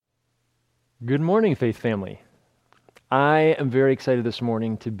Good morning, Faith Family. I am very excited this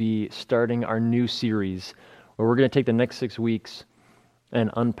morning to be starting our new series where we're going to take the next 6 weeks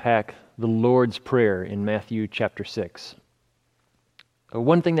and unpack the Lord's Prayer in Matthew chapter 6.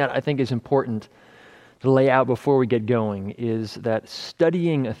 One thing that I think is important to lay out before we get going is that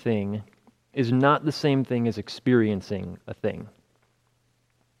studying a thing is not the same thing as experiencing a thing.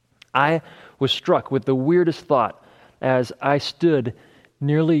 I was struck with the weirdest thought as I stood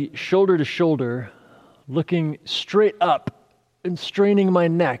nearly shoulder to shoulder, looking straight up and straining my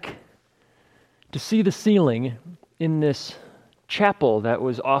neck to see the ceiling in this chapel that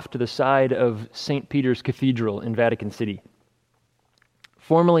was off to the side of St. Peter's Cathedral in Vatican City.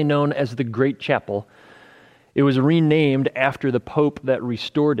 Formerly known as the Great Chapel, it was renamed after the Pope that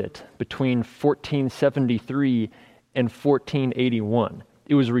restored it between 1473 and 1481.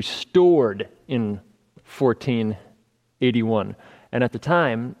 It was restored in 1481. And at the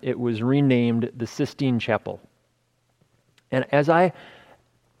time, it was renamed the Sistine Chapel. And as I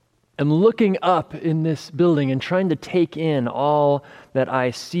am looking up in this building and trying to take in all that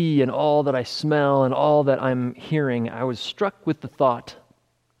I see and all that I smell and all that I'm hearing, I was struck with the thought,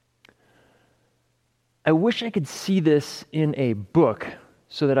 I wish I could see this in a book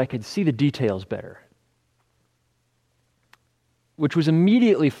so that I could see the details better. Which was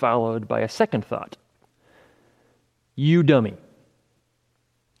immediately followed by a second thought. You dummy.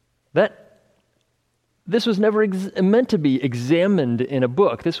 This was never meant to be examined in a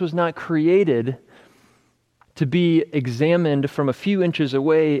book. This was not created to be examined from a few inches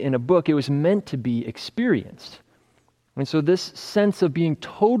away in a book. It was meant to be experienced. And so this sense of being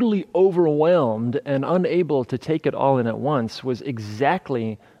totally overwhelmed and unable to take it all in at once was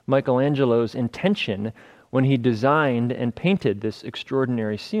exactly Michelangelo's intention when he designed and painted this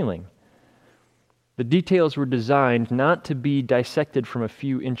extraordinary ceiling. The details were designed not to be dissected from a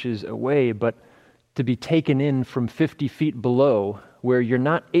few inches away, but to be taken in from 50 feet below, where you're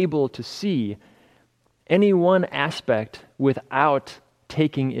not able to see any one aspect without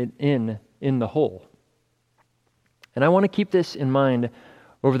taking it in the whole. And I want to keep this in mind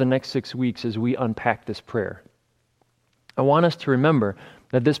over the next 6 weeks as we unpack this prayer. I want us to remember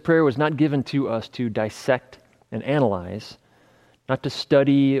that this prayer was not given to us to dissect and analyze, not to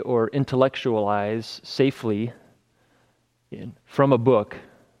study or intellectualize safely from a book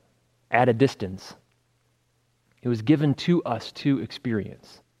at a distance. It was given to us to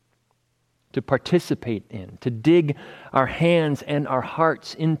experience, to participate in, to dig our hands and our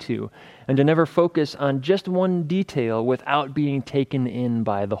hearts into, and to never focus on just one detail without being taken in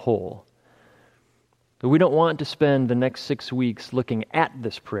by the whole. But we don't want to spend the next 6 weeks looking at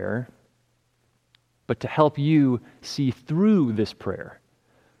this prayer, but to help you see through this prayer,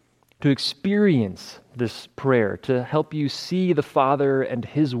 to experience this prayer, to help you see the Father and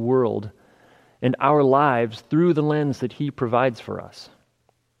His world and our lives through the lens that He provides for us.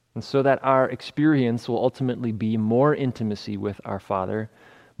 And so that our experience will ultimately be more intimacy with our Father,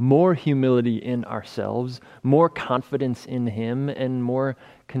 more humility in ourselves, more confidence in Him, and more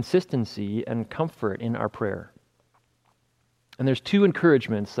consistency and comfort in our prayer. And there's 2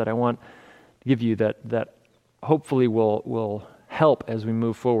 encouragements that I want to give you that hopefully will help as we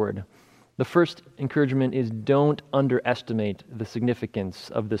move forward. The first encouragement is don't underestimate the significance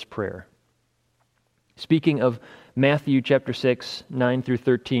of this prayer. Speaking of Matthew chapter 6, 9 through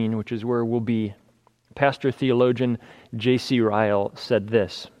 13, which is where we'll be, pastor theologian J.C. Ryle said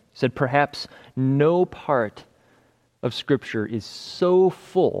this, said, perhaps no part of Scripture is so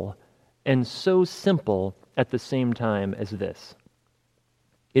full and so simple at the same time as this.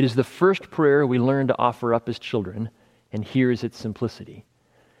 It is the first prayer we learn to offer up as children, and here is its simplicity.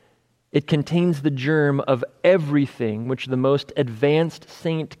 It contains the germ of everything which the most advanced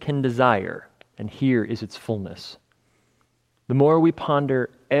saint can desire, and here is its fullness. The more we ponder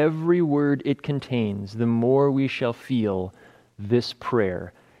every word it contains, the more we shall feel this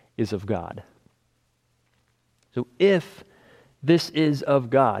prayer is of God. So if this is of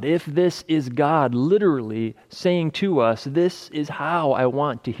God, if this is God literally saying to us, this is how I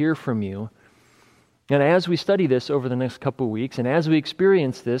want to hear from you, and as we study this over the next couple of weeks, and as we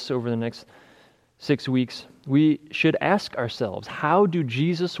experience this over the next 6 weeks, we should ask ourselves, how do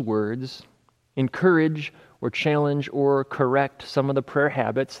Jesus' words encourage or challenge or correct some of the prayer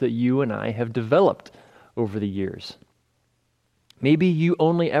habits that you and I have developed over the years? Maybe you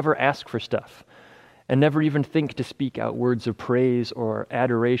only ever ask for stuff and never even think to speak out words of praise or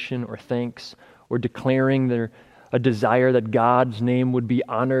adoration or thanks or declaring a desire that God's name would be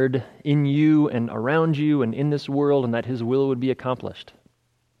honored in you and around you and in this world and that His will would be accomplished.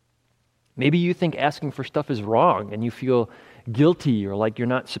 Maybe you think asking for stuff is wrong and you feel guilty or like you're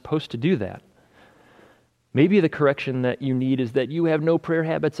not supposed to do that. Maybe the correction that you need is that you have no prayer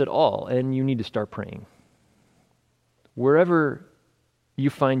habits at all and you need to start praying. Wherever you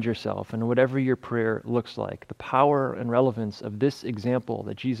find yourself and whatever your prayer looks like, the power and relevance of this example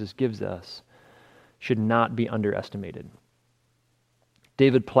that Jesus gives us should not be underestimated.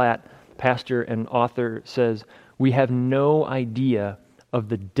 David Platt, pastor and author, says, "We have no idea of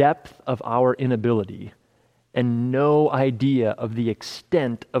the depth of our inability and no idea of the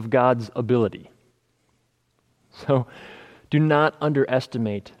extent of God's ability." So do not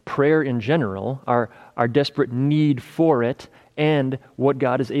underestimate prayer in general, our desperate need for it, and what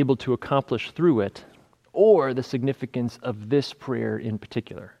God is able to accomplish through it, or the significance of this prayer in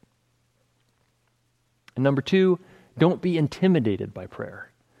particular. And number 2, don't be intimidated by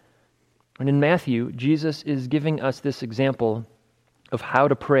prayer. And in Matthew, Jesus is giving us this example of how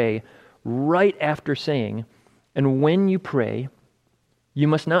to pray right after saying, "And when you pray, you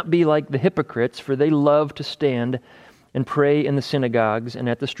must not be like the hypocrites, for they love to stand and pray in the synagogues and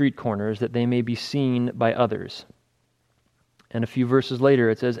at the street corners, that they may be seen by others." And a few verses later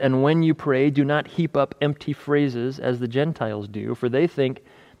it says, "And when you pray, do not heap up empty phrases as the Gentiles do, for they think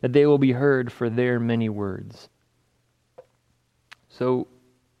that they will be heard for their many words." So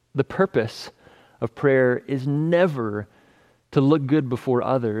the purpose of prayer is never to look good before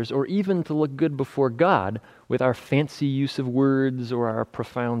others or even to look good before God with our fancy use of words or our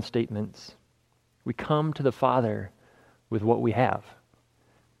profound statements. We come to the Father with what we have.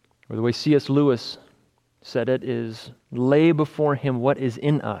 Or the way C.S. Lewis said it is, lay before him what is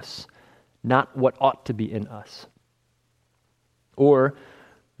in us, not what ought to be in us. Or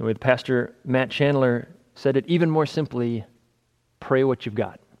the way Pastor Matt Chandler said it even more simply, pray what you've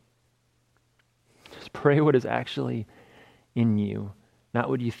got. Just pray what is actually in you, not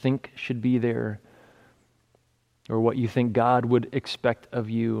what you think should be there or what you think God would expect of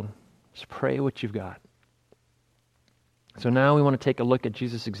you. Just pray what you've got. So now we want to take a look at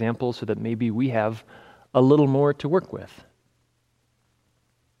Jesus' example so that maybe we have a little more to work with.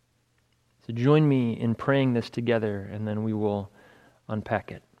 So join me in praying this together, and then we will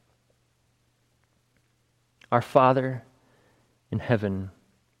unpack it. Our Father in heaven,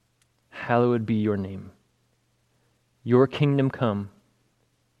 hallowed be your name. Your kingdom come,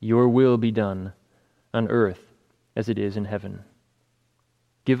 your will be done on earth as it is in heaven.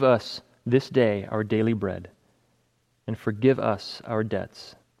 Give us this day our daily bread, and forgive us our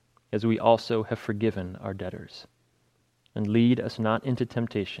debts, as we also have forgiven our debtors. And lead us not into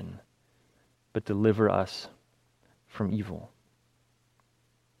temptation, but deliver us from evil.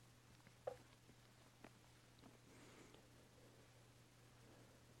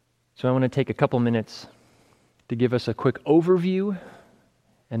 So I want to take a couple minutes to give us a quick overview,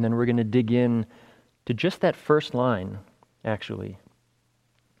 and then we're going to dig in to just that first line, actually.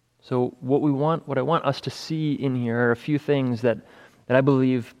 So what I want us to see in here are a few things that I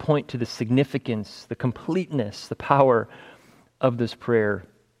believe point to the significance, the completeness, the power of this prayer.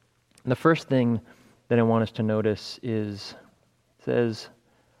 And the first thing that I want us to notice is, it says,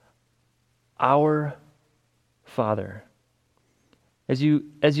 "Our Father." As you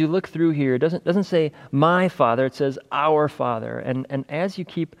look through here, it doesn't say "my Father," it says "our Father." And as you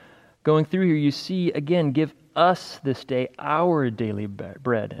keep going through here, you see, again, give us this day our daily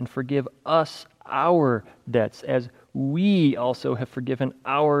bread, and forgive us our debts, as we also have forgiven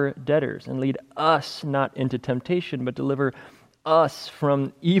our debtors, and lead us not into temptation, but deliver us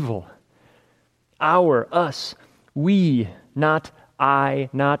from evil. Our, us, we, not I,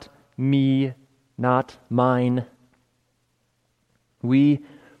 not me, not mine. We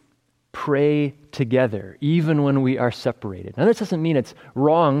pray together, even when we are separated. Now, this doesn't mean it's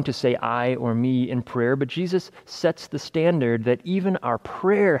wrong to say I or me in prayer, but Jesus sets the standard that even our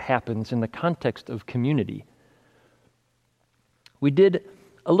prayer happens in the context of community. We did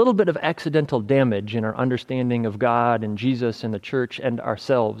a little bit of accidental damage in our understanding of God and Jesus and the church and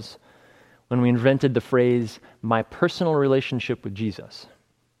ourselves when we invented the phrase, "my personal relationship with Jesus."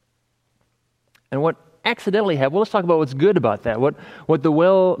 And what accidentally happened, well, let's talk about what's good about that. What the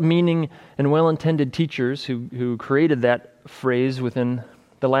well-meaning and well-intended teachers who created that phrase within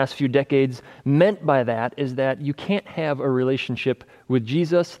the last few decades meant by that is that you can't have a relationship with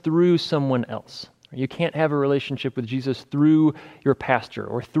Jesus through someone else. You can't have a relationship with Jesus through your pastor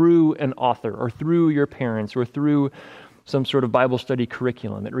or through an author or through your parents or through some sort of Bible study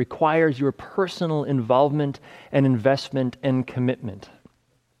curriculum. It requires your personal involvement and investment and commitment.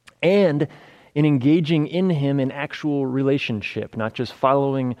 And in engaging in Him in actual relationship, not just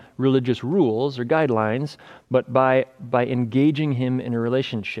following religious rules or guidelines, but by engaging Him in a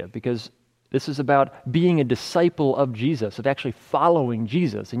relationship. Because This is about being a disciple of Jesus, of actually following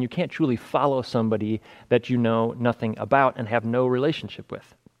Jesus. And you can't truly follow somebody that you know nothing about and have no relationship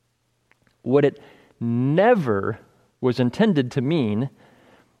with. What it never was intended to mean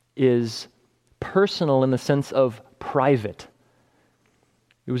is personal in the sense of private.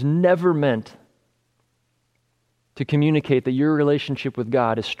 It was never meant to communicate that your relationship with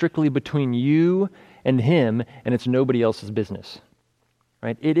God is strictly between you and Him, and it's nobody else's business.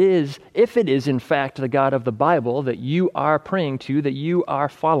 Right? It is, if it is in fact the God of the Bible that you are praying to, that you are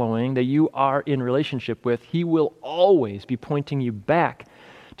following, that you are in relationship with, He will always be pointing you back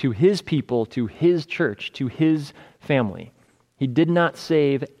to His people, to His church, to His family. He did not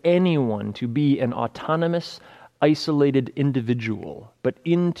save anyone to be an autonomous, isolated individual, but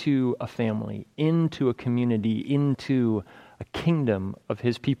into a family, into a community, into a kingdom of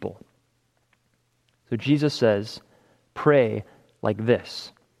His people. So Jesus says, pray like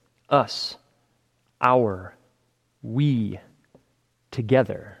this: us, our, we,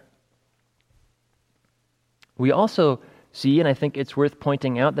 together. We also see, and I think it's worth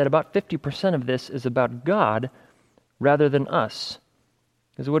pointing out, that about 50% of this is about God rather than us.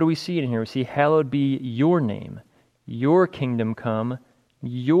 Because what do we see in here? We see, hallowed be your name, your kingdom come,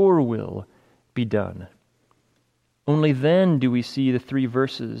 your will be done. Only then do we see the 3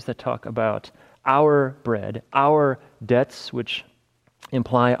 verses that talk about our bread, our debts, which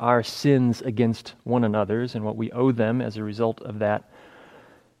imply our sins against one another's and what we owe them as a result of that,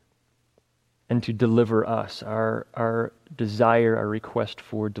 and to deliver us, our desire, our request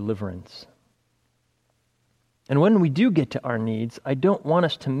for deliverance. And when we do get to our needs, I don't want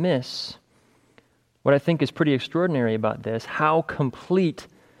us to miss what I think is pretty extraordinary about this, how complete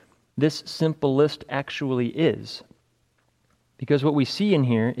this simple list actually is. Because what we see in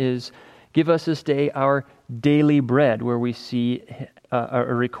here is, give us this day our daily bread, where we see a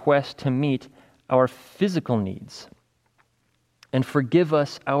request to meet our physical needs. And forgive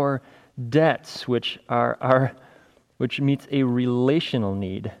us our debts, which meets a relational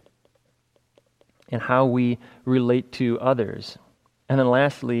need, and how we relate to others. And then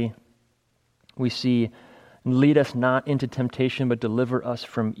lastly, we see, lead us not into temptation, but deliver us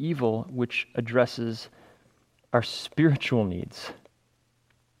from evil, which addresses our spiritual needs.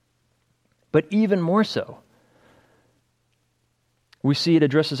 But even more so, we see it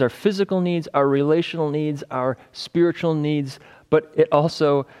addresses our physical needs, our relational needs, our spiritual needs, but it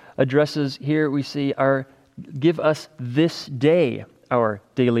also addresses, here we see, give us this day our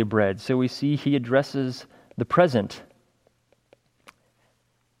daily bread. So we see He addresses the present.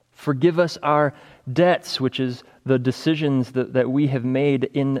 Forgive us our debts, which is the decisions that we have made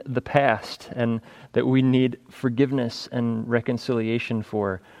in the past and that we need forgiveness and reconciliation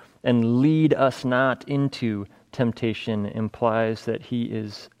for. And lead us not into temptation implies that He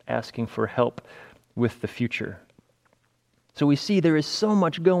is asking for help with the future. So we see there is so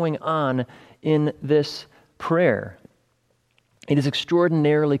much going on in this prayer. It is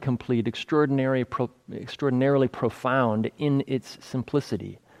extraordinarily complete, extraordinarily profound in its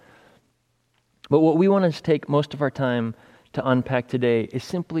simplicity. But what we want to take most of our time to unpack today is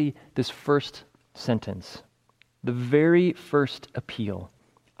simply this first sentence, the very first appeal: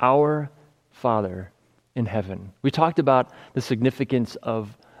 our Father in heaven. We talked about the significance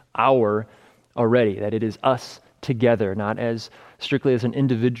of our already, that it is us together, not as strictly as an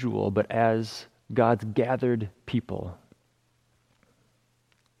individual, but as God's gathered people.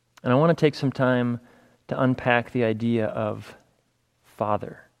 And I want to take some time to unpack the idea of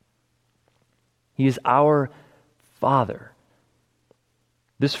Father. He is our Father.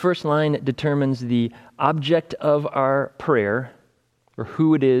 This first line determines the object of our prayer, or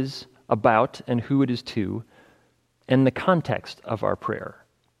who it is about and who it is to, and the context of our prayer,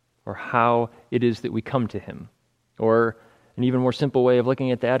 or how it is that we come to Him. Or an even more simple way of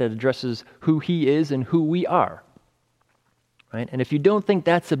looking at that, it addresses who He is and who we are. Right? And if you don't think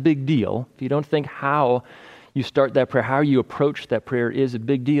that's a big deal, if you don't think how you start that prayer, how you approach that prayer is a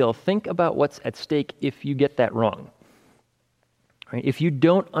big deal, think about what's at stake if you get that wrong. Right? If you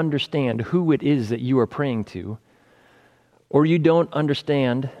don't understand who it is that you are praying to, or you don't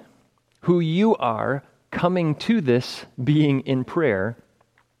understand who you are coming to this being in prayer,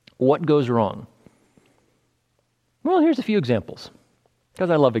 what goes wrong? Well, here's a few examples, because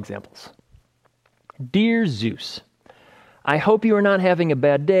I love examples. Dear Zeus, I hope you are not having a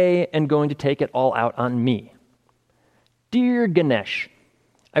bad day and going to take it all out on me. Dear Ganesh,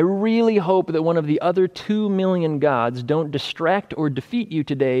 I really hope that one of the other 2 million gods don't distract or defeat you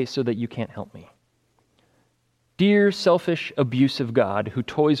today so that you can't help me. Dear selfish, abusive God who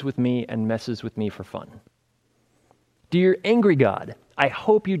toys with me and messes with me for fun. Dear angry God, I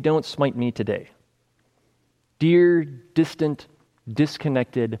hope you don't smite me today. Dear distant,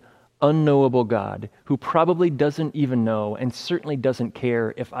 disconnected, unknowable God, who probably doesn't even know and certainly doesn't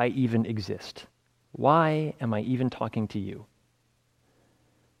care if I even exist. Why am I even talking to you?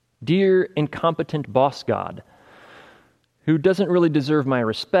 Dear incompetent boss God, who doesn't really deserve my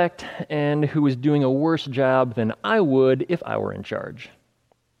respect and who is doing a worse job than I would if I were in charge.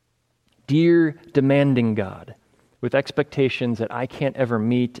 Dear demanding God, with expectations that I can't ever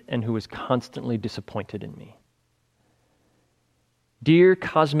meet and who is constantly disappointed in me. Dear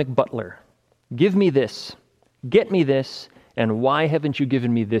cosmic butler, give me this, get me this, and why haven't you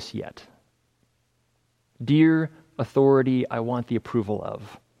given me this yet? Dear authority I want the approval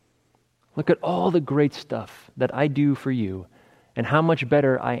of, look at all the great stuff that I do for you and how much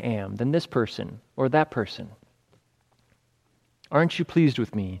better I am than this person or that person. Aren't you pleased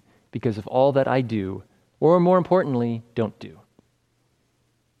with me because of all that I do, or more importantly, don't do?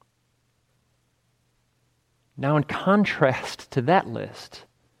 Now, in contrast to that list,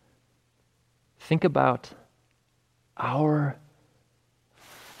 think about our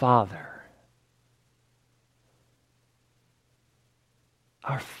Father.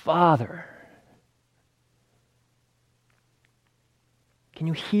 Our Father. Can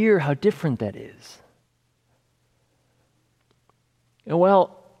you hear how different that is? And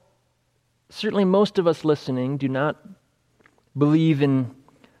well, certainly most of us listening do not believe in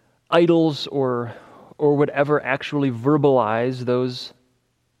idols or whatever actually verbalize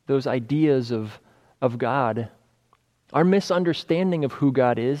those ideas of God. Our misunderstanding of who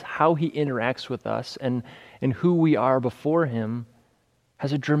God is, how he interacts with us, and who we are before him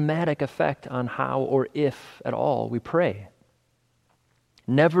has a dramatic effect on how or if at all we pray.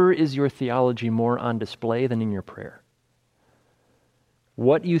 Never is your theology more on display than in your prayer.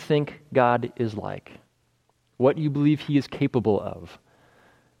 What you think God is like, what you believe he is capable of,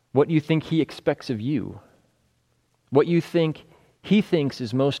 what you think he expects of you, what you think he thinks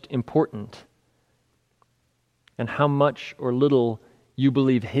is most important, and how much or little you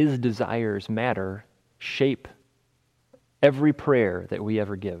believe his desires matter, shape every prayer that we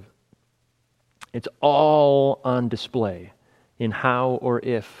ever give. It's all on display in how or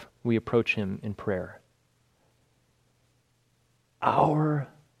if we approach him in prayer. Our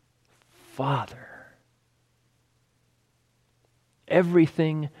Father.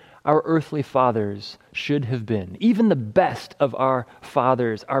 Everything our earthly fathers should have been, even the best of our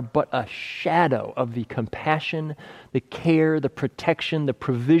fathers, are but a shadow of the compassion, the care, the protection, the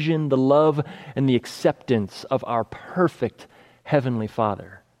provision, the love, and the acceptance of our perfect Heavenly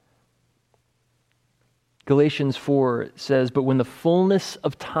Father. Galatians 4 says, "But when the fullness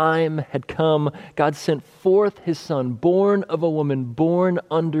of time had come, God sent forth his Son, born of a woman, born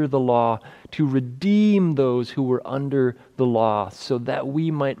under the law, to redeem those who were under the law, so that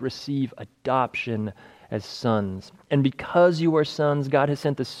we might receive adoption as sons. And because you are sons, God has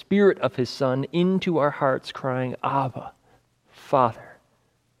sent the Spirit of his Son into our hearts, crying, Abba, Father.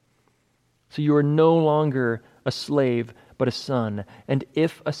 So you are no longer a slave, but a son, and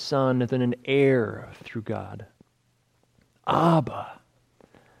if a son, then an heir through God. Abba,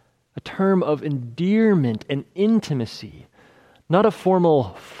 a term of endearment and intimacy, not a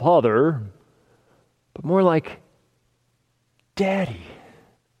formal father, but more like daddy.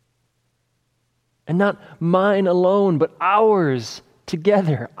 And not mine alone, but ours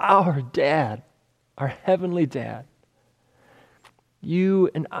together, our dad, our heavenly dad.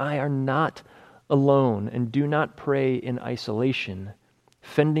 You and I are not alone and do not pray in isolation,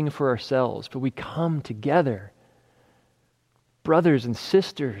 fending for ourselves, but we come together, brothers and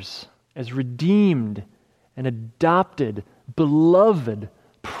sisters, as redeemed and adopted, beloved,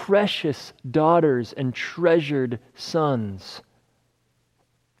 precious daughters and treasured sons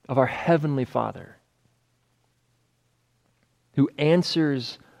of our Heavenly Father, who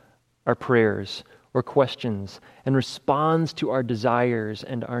answers our prayers or questions and responds to our desires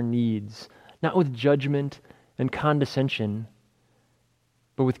and our needs, not with judgment and condescension,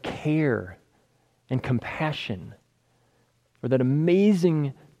 but with care and compassion. Or that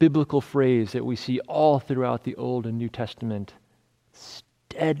amazing biblical phrase that we see all throughout the Old and New Testament,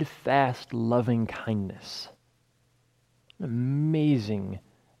 steadfast loving kindness. An amazing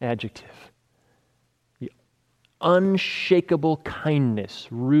adjective. The unshakable kindness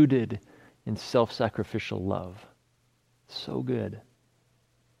rooted in self-sacrificial love. So good.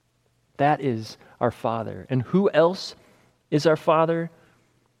 That is our Father. And who else is our Father?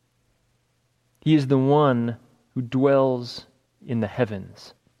 He is the one who dwells in the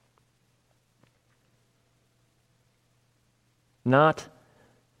heavens. Not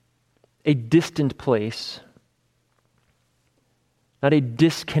a distant place not a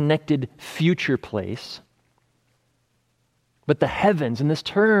disconnected future place, but the heavens. And this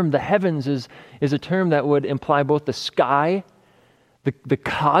term, the heavens, is a term that would imply both the sky, the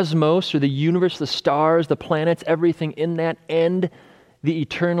cosmos or the universe, the stars, the planets, everything in that, and the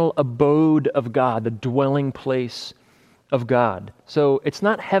eternal abode of God, the dwelling place of God. So it's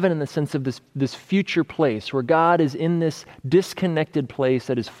not heaven in the sense of this future place where God is in this disconnected place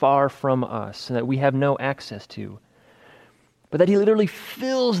that is far from us and that we have no access to, but that he literally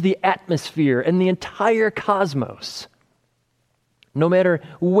fills the atmosphere and the entire cosmos. No matter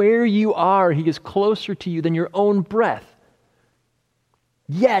where you are, he is closer to you than your own breath.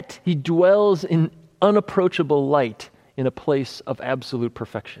 Yet he dwells in unapproachable light in a place of absolute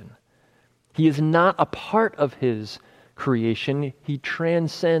perfection. He is not a part of his creation. He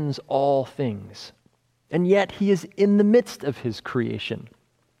transcends all things. And yet he is in the midst of his creation.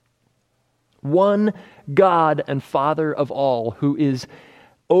 One God and Father of all, who is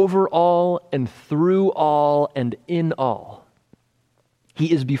over all and through all and in all.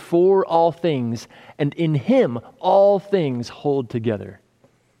 He is before all things, and in him all things hold together.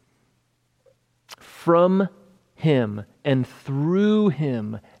 From him and through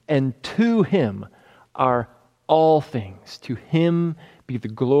him and to him are all things. To him be the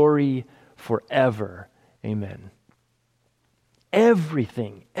glory forever. Amen.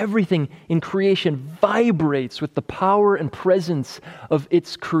 Everything in creation vibrates with the power and presence of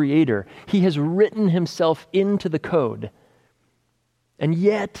its creator. He has written himself into the code, and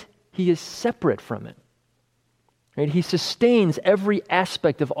yet he is separate from it. Right? He sustains every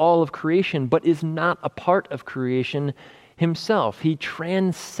aspect of all of creation, but is not a part of creation himself. He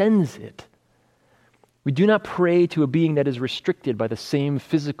transcends it. We do not pray to a being that is restricted by the same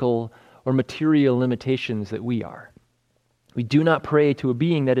physical or material limitations that we are. We do not pray to a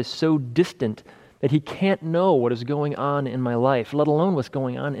being that is so distant that he can't know what is going on in my life, let alone what's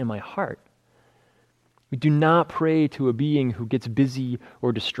going on in my heart. We do not pray to a being who gets busy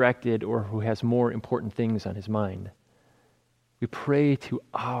or distracted or who has more important things on his mind. We pray to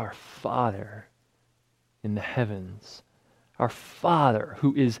our Father in the heavens, our Father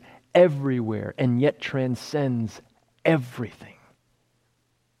who is everywhere and yet transcends everything.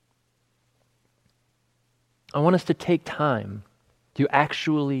 I want us to take time to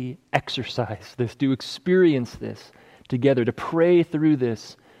actually exercise this, to experience this together, to pray through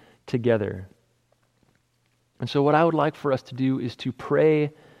this together. And so what I would like for us to do is to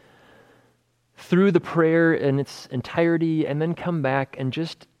pray through the prayer in its entirety and then come back and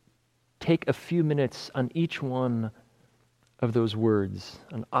just take a few minutes on each one of those words,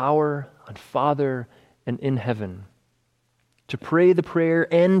 on our, on Father, and in heaven, to pray the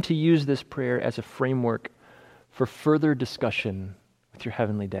prayer and to use this prayer as a framework for further discussion with your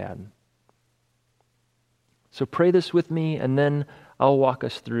Heavenly Dad. So pray this with me, and then I'll walk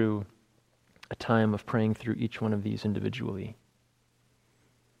us through a time of praying through each one of these individually.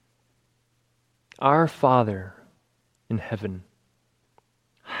 Our Father in heaven,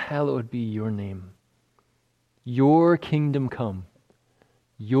 hallowed be your name. Your kingdom come.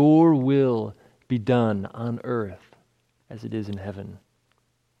 Your will be done on earth as it is in heaven.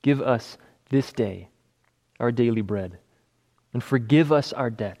 Give us this day our daily bread, and forgive us our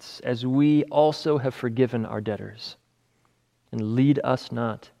debts as we also have forgiven our debtors. And lead us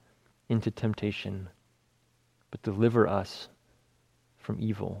not into temptation, but deliver us from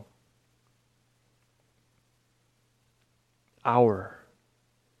evil.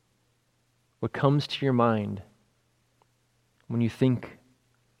 What comes to your mind when you think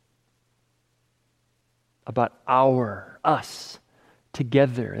about us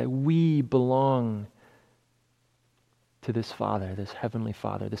together, that we belong to this Father, this Heavenly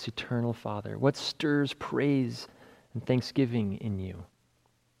Father, this eternal Father? What stirs praise and thanksgiving in you?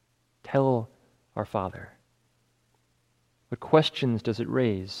 Tell our Father. What questions does it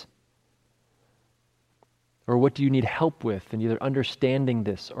raise? Or what do you need help with in either understanding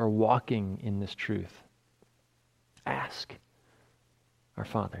this or walking in this truth? Ask our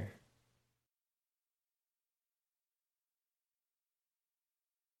Father.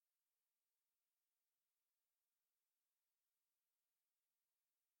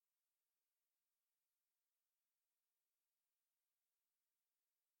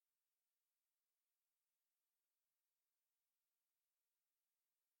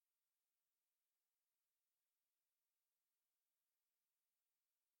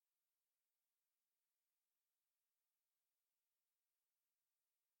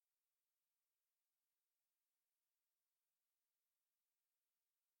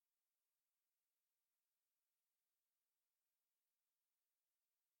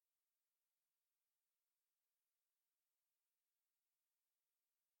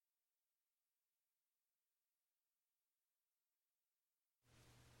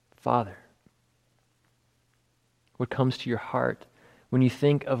 Father? What comes to your heart when you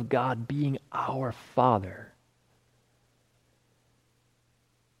think of God being our Father?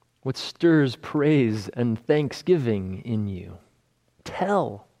 What stirs praise and thanksgiving in you?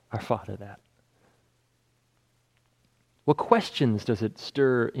 Tell our Father that. What questions does it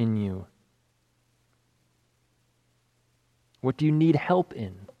stir in you? What do you need help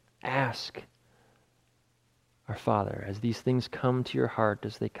in? Ask our Father as these things come to your heart,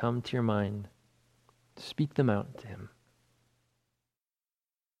 as they come to your mind. Speak them out to him.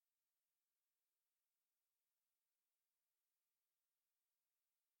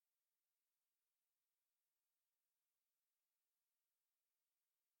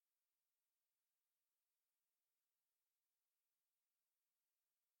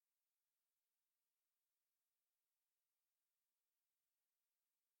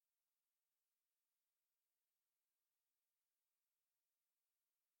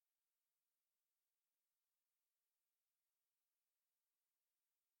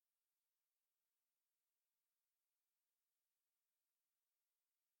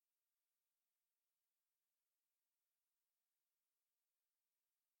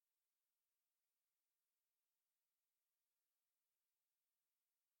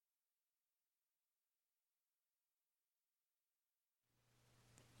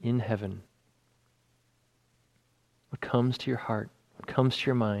 In heaven, what comes to your heart, what comes to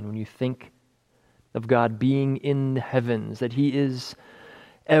your mind when you think of God being in the heavens, that he is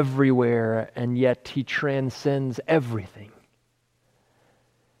everywhere and yet he transcends everything?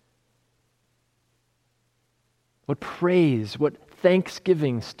 What praise, what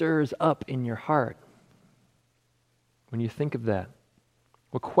thanksgiving stirs up in your heart when you think of that?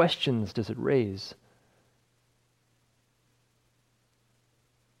 What questions does it raise?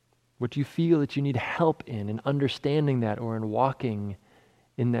 What do you feel that you need help in understanding that or in walking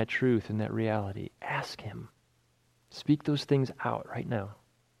in that truth, in that reality? Ask him. Speak those things out right now.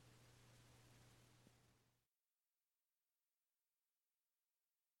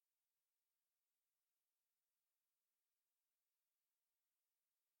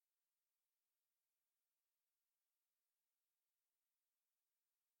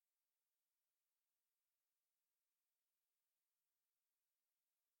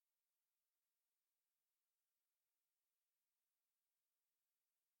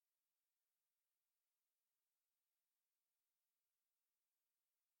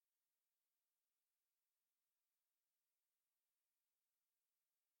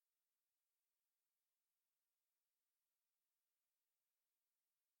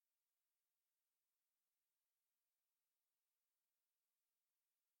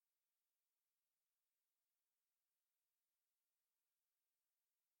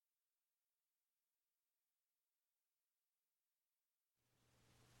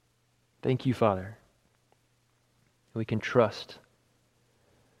 Thank you, Father. We can trust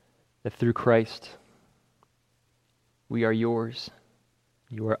that through Christ, we are yours,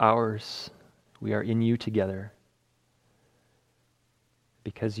 you are ours, we are in you together.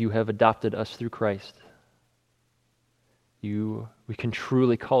 Because you have adopted us through Christ, we can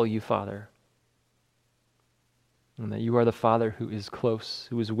truly call you Father. And that you are the Father who is close,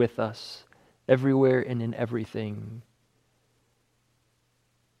 who is with us everywhere and in everything.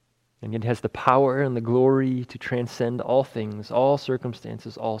 And it has the power and the glory to transcend all things, all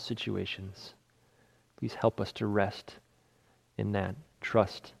circumstances, all situations. Please help us to rest in that,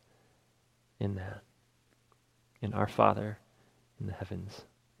 trust in that, in our Father in the heavens.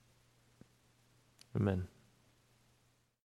 Amen.